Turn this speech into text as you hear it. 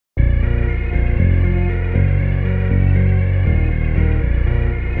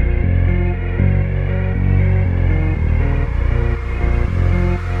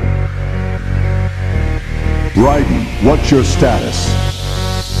What's your status?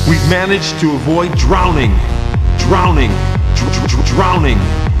 We've managed to avoid drowning. Drowning. Drowning.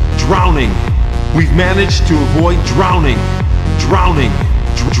 Drowning. We've managed to avoid drowning. Drowning.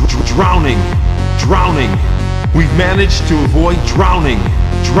 Drowning. Drowning. We've managed to avoid drowning.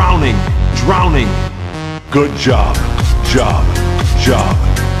 Drowning. Drowning. Good job. Job. Job.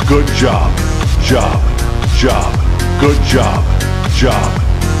 Good job. Job. Job. Good job. Job.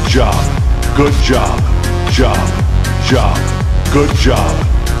 Job. Good job. Job. Job. Good job.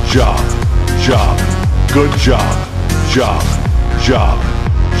 Job. Job. Good job. Job. Job.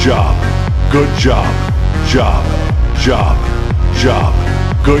 Job. Good job. Job. Job. Job.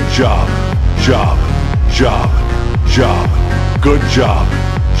 Good job. Job. Job. Job. Good job.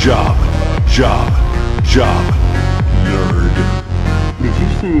 Job. Job. Job. Nerd. Did you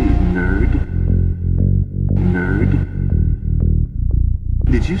say nerd? Nerd?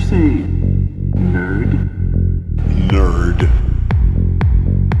 Did you say nerd? Nerd.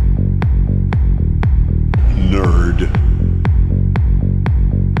 Nerd.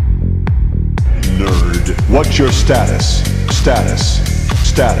 Nerd. What's your status? Status.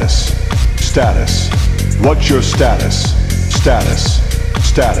 Status. Status. What's your status? Status.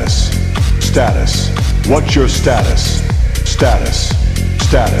 Status. Status. What's your status? Status.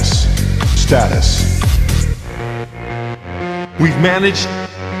 Status. Status. We've managed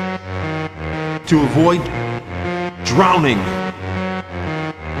to avoid drowning.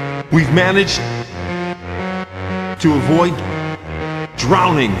 We've managed to avoid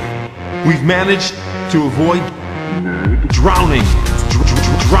drowning. We've managed to avoid drowning.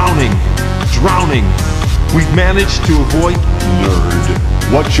 Drowning. Drowning. We've managed to avoid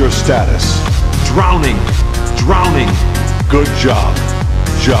Nerd. What's your status? drowning. Drowning. Good job.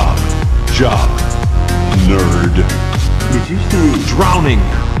 Job. Job. Nerd. Did you say Drowning.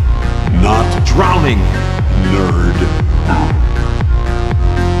 Not Drowning. nerd. ow?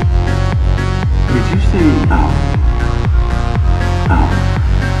 Did you say ow? Ow.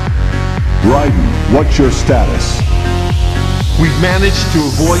 Raiden, what's your status? We've managed to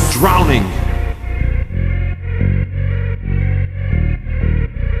avoid drowning.